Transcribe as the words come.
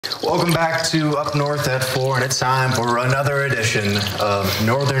Welcome back to Up North at 4, and it's time for another edition of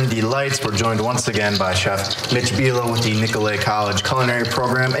Northern Delights. We're joined once again by Chef Mitch with the Nicolet College Culinary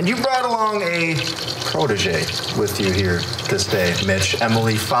Program, and you brought along a protege with you here this day, Mitch.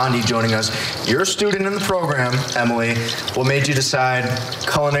 Emily Fondy joining us. You're a student in the program, Emily. What made you decide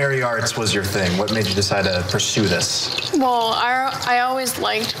culinary arts was your thing? What made you decide to pursue this? Well, I always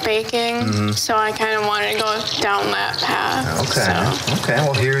liked baking, so I kind of wanted to go down that path. Okay,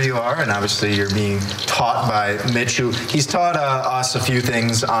 well here you are, and obviously you're being taught by Mitch, who he's taught us a few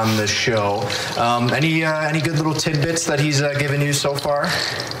things on the show. Any good little tidbits that he's given you so far?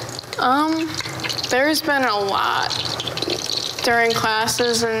 There's been a lot during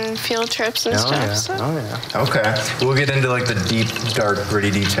classes and field trips and stuff. Oh yeah. Okay. We'll get into like the deep, dark,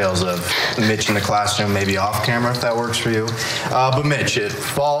 gritty details of Mitch in the classroom, maybe off camera if that works for you. But Mitch,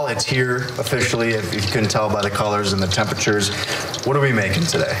 fall, it's here officially. If you couldn't tell by the colors and the temperatures, what are we making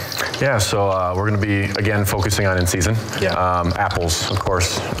today? Yeah, so we're going to be again focusing on in season. Yeah. Apples, of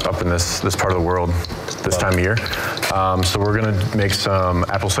course, up in this part of the world this time of year. So we're going to make some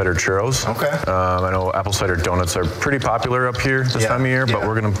apple cider churros. Okay. I know apple cider donuts are pretty popular up here this time of year, but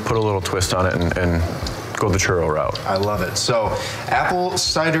we're going to put a little twist on it and go the churro route. I love it. So apple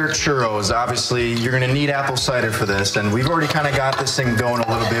cider churros, obviously you're going to need apple cider for this, and we've already kind of got this thing going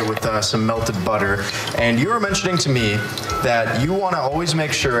a little bit with some melted butter. And you were mentioning to me that you want to always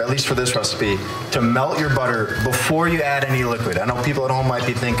make sure, at least for this recipe, to melt your butter before you add any liquid. I know people at home might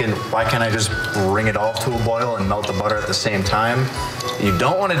be thinking, why can't I just bring it all to a boil and melt the butter at the same time? You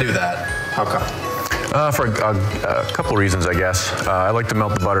don't want to do that. How come? For a couple reasons, I guess. I like to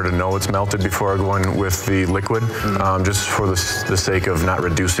melt the butter to know it's melted before I go in with the liquid, just for the sake of not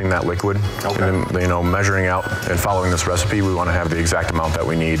reducing that liquid. Okay. And then, you know, measuring out and following this recipe, we want to have the exact amount that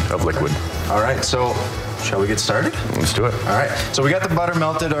we need of liquid. All right, so shall we get started? Let's do it. All right, so we got the butter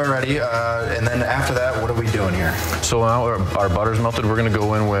melted already, and then after that, what are we doing here? So now our butter's melted, we're going to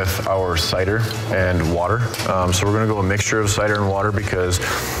go in with our cider and water. So we're going to go a mixture of cider and water because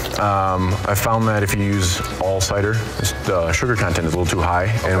I found that if you use all cider, the sugar content is a little too high,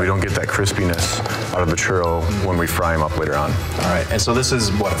 and we don't get that crispiness out of the churro when we fry them up later on. All right, and so this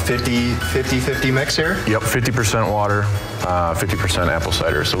is what, a 50-50 mix here? Yep, 50% water, 50% apple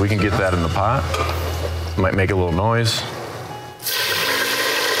cider. So we can get that in the pot. Might make a little noise.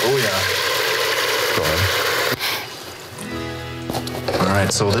 Oh yeah. Go ahead. All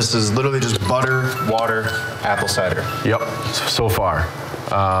right, so this is literally just butter, water, apple cider. Yep, so far.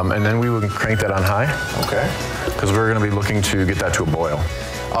 And then we would crank that on high. Okay. Because we're going to be looking to get that to a boil.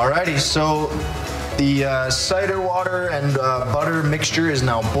 Alrighty, so the cider water and butter mixture is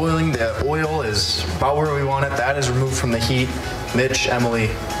now boiling. The oil is about where we want it. That is removed from the heat. Mitch, Emily,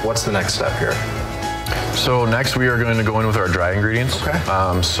 what's the next step here? So next we are going to go in with our dry ingredients.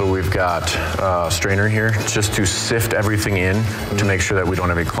 Okay. So we've got a strainer here just to sift everything in to make sure that we don't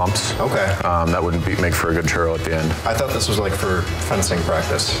have any clumps. Okay. That would make for a good churro at the end. I thought this was like for fencing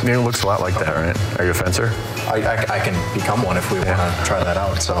practice. It looks a lot like that, right? Are you a fencer? I can become one if we want to try that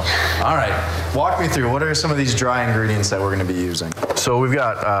out. So, all right, walk me through. What are some of these dry ingredients that we're going to be using? So we've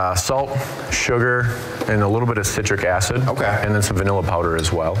got salt, sugar, and a little bit of citric acid. Okay. And then some vanilla powder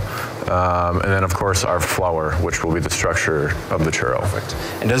as well. And then of course our flour, which will be the structure of the churro. Perfect.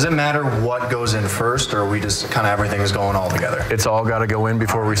 And does it matter what goes in first, or are we just kind of everything's going all together? It's all got to go in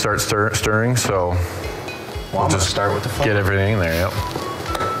before we start stirring. So we'll just start with the flour. Get everything in there. Yep.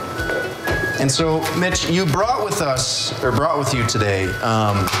 And so, Mitch, you brought with you today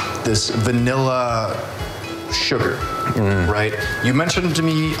this vanilla sugar, right? You mentioned to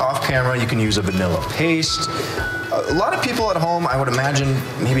me off camera you can use a vanilla paste. A lot of people at home, I would imagine,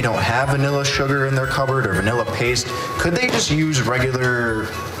 maybe don't have vanilla sugar in their cupboard or vanilla paste. Could they just use regular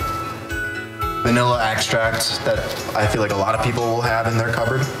vanilla extract that I feel like a lot of people will have in their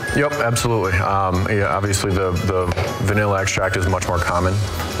cupboard? Yep, absolutely. Yeah, obviously the vanilla extract is much more common.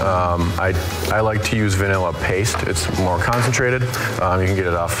 I like to use vanilla paste. It's more concentrated. You can get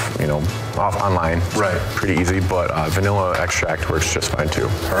it off online. Right. Pretty easy, but vanilla extract works just fine too.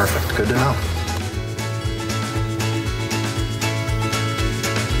 Perfect. Good to know.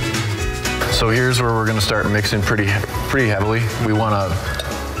 So here's where we're going to start mixing pretty heavily. We want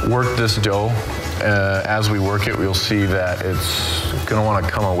to work this dough. As we work it, we'll see that it's going to want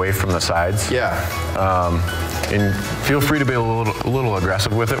to come away from the sides. Yeah. And feel free to be a little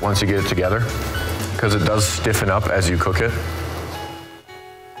aggressive with it once you get it together, because it does stiffen up as you cook it.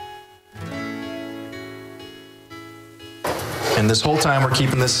 And this whole time we're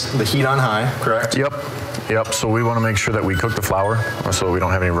keeping the heat on high, correct? Yep. So we want to make sure that we cook the flour so we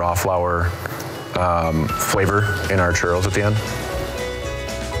don't have any raw flour flavor in our churros at the end.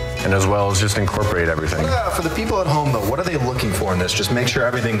 and as well as just incorporate everything. For the people at home, though, what are they looking for in this? Just make sure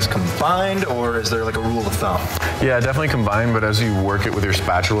everything's combined, or is there like a rule of thumb? Yeah, definitely combined, but as you work it with your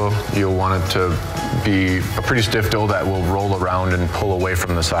spatula, you'll want it to be a pretty stiff dough that will roll around and pull away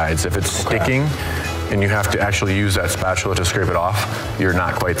from the sides. If it's sticking and you have to actually use that spatula to scrape it off, you're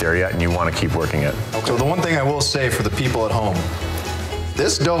not quite there yet, and you want to keep working it. So the one thing I will say for the people at home,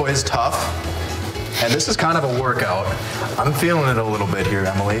 this dough is tough, and this is kind of a workout. I'm feeling it a little bit here,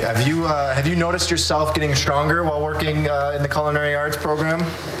 Emily. Have you noticed yourself getting stronger while working in the culinary arts program?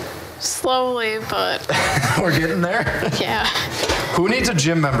 Slowly, but We're getting there. yeah. Who needs a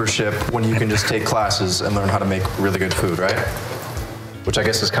gym membership when you can just take classes and learn how to make really good food, right? Which I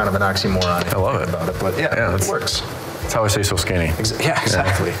guess is kind of an oxymoron. I love it. About it, but yeah, it works. That's how I stay so skinny. Yeah,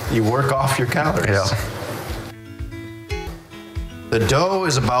 exactly. You work off your calories. Yeah. The dough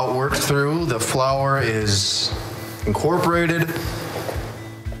is about worked through. The flour is incorporated.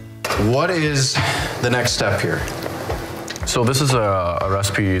 What is the next step here? So this is a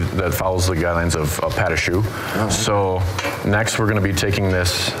recipe that follows the guidelines of pâte à choux. Oh. So next we're going to be taking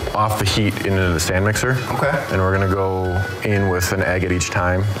this off the heat into the stand mixer. Okay. And we're going to go in with an egg at each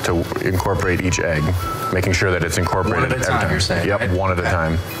time to incorporate each egg, making sure that it's incorporated One at a time, you're saying, Yep, right? one at a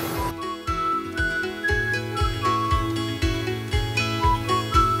time.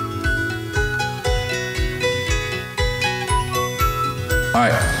 All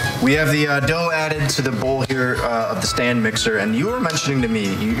right, we have the dough added to the bowl here of the stand mixer, and you were mentioning to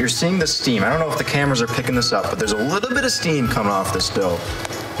me, you're seeing the steam. I don't know if the cameras are picking this up, but there's a little bit of steam coming off this dough.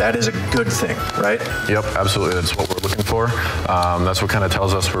 That is a good thing, right? Yep, absolutely. That's what we're looking for. That's what kind of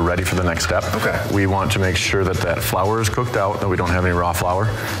tells us we're ready for the next step. Okay. We want to make sure that that flour is cooked out, that we don't have any raw flour,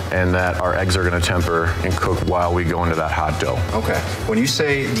 and that our eggs are going to temper and cook while we go into that hot dough. Okay. When you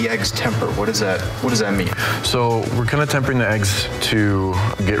say the eggs temper, what does that mean? So we're kind of tempering the eggs to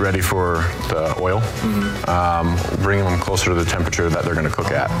get ready for the oil, bringing them closer to the temperature that they're going to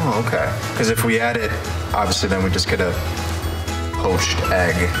cook at. Oh, okay. Because if we add it, obviously then we just get a poached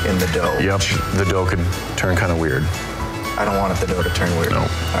egg in the dough. Yep, the dough could turn kind of weird. I don't want the dough to turn weird. No. All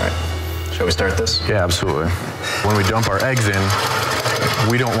right. Shall we start this? Yeah, absolutely. When we dump our eggs in,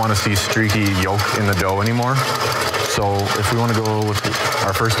 we don't want to see streaky yolk in the dough anymore. So if we want to go with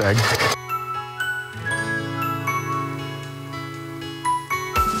our first egg,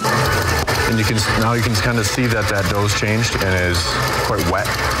 and now you can kind of see that dough's changed and is quite wet.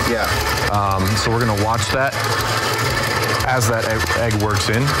 Yeah. So we're going to watch that. As that egg works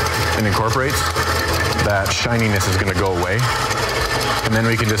in and incorporates, that shininess is going to go away, and then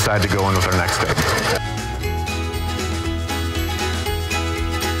we can decide to go in with our next egg.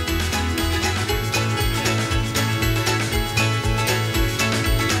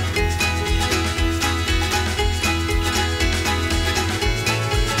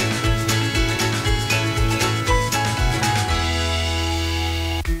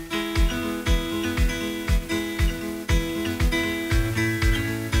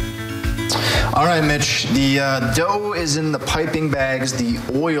 All right, Mitch, the dough is in the piping bags. The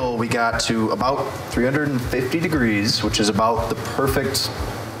oil we got to about 350 degrees, which is about the perfect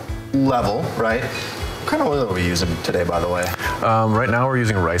level, right? What kind of oil are we using today, by the way? Right now we're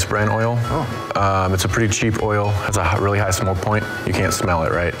using rice bran oil. Oh. It's a pretty cheap oil. Has a really high smoke point. You can't smell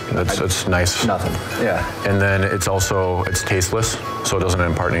it, right? It's nice. Nothing. Yeah. And then it's tasteless, so it doesn't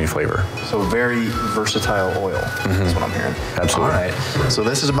impart any flavor. So very versatile oil. That's what I'm hearing. Absolutely. All right. So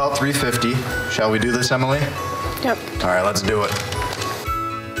this is about 350. Shall we do this, Emily? Yep. All right, let's do it.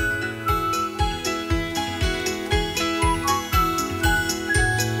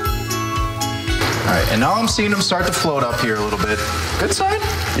 All right, and now I'm seeing them start to float up here a little bit. Good sign?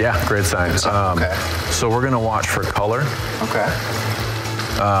 Yeah, great sign. Okay. So we're going to watch for color. Okay.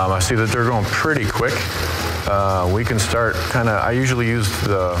 I see that they're going pretty quick. We can start I usually use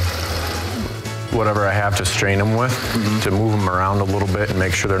whatever I have to strain them with to move them around a little bit and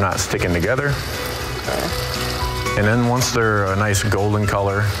make sure they're not sticking together. Okay. And then once they're a nice golden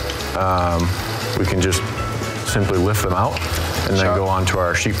color, we can just simply lift them out and then go on to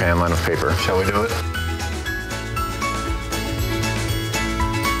our sheet pan line of paper. Shall we do it?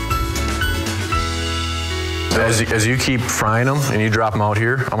 As you keep frying them and you drop them out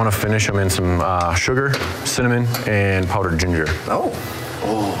here, I'm gonna finish them in some sugar, cinnamon, and powdered ginger. Oh,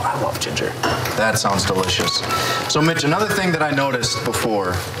 I love ginger. That sounds delicious. So Mitch, another thing that I noticed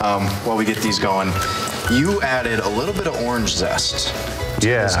before, while we get these going, you added a little bit of orange zest to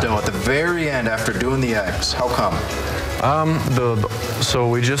this dough at the very end after doing the eggs. How come? So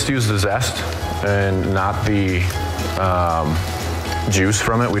we just use the zest and not the juice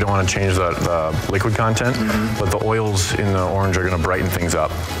from it. We don't want to change the liquid content, but the oils in the orange are going to brighten things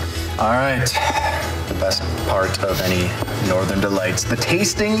up. All right, the best part of any Northern Delights, the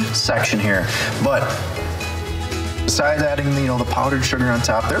tasting section here. But besides adding, the powdered sugar on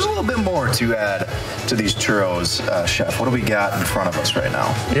top, there's a little bit more to add to these churros, Chef. What do we got in front of us right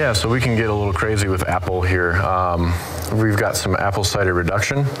now? Yeah, so we can get a little crazy with apple here. We've got some apple cider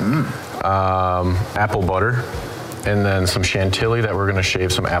reduction, apple butter, and then some chantilly that we're going to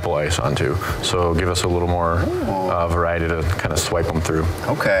shave some apple ice onto. So give us a little more variety to kind of swipe them through.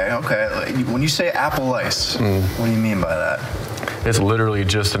 Okay. When you say apple ice, what do you mean by that? It's literally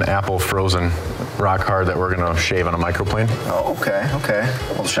just an apple frozen rock hard that we're going to shave on a microplane. Oh, okay.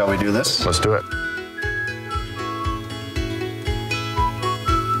 Well, shall we do this? Let's do it.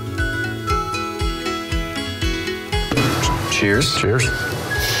 Cheers. Cheers.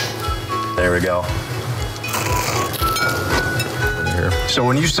 There we go. Here. So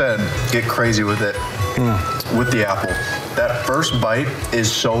when you said get crazy with it, with the apple, that first bite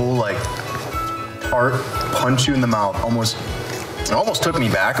is so like tart, punch you in the mouth, it almost took me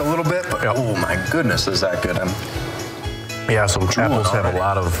back a little bit, but oh my goodness, is that good. Yeah, so apples have a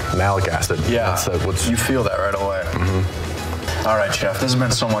lot of malic acid. Yeah, That's you feel that right away. All right, Chef, this has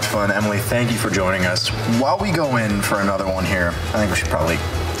been so much fun. Emily, thank you for joining us. While we go in for another one here, I think we should probably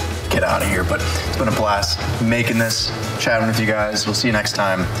get out of here, but it's been a blast making this, chatting with you guys. We'll see you next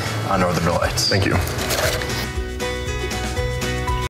time on Northern Delights. Thank you.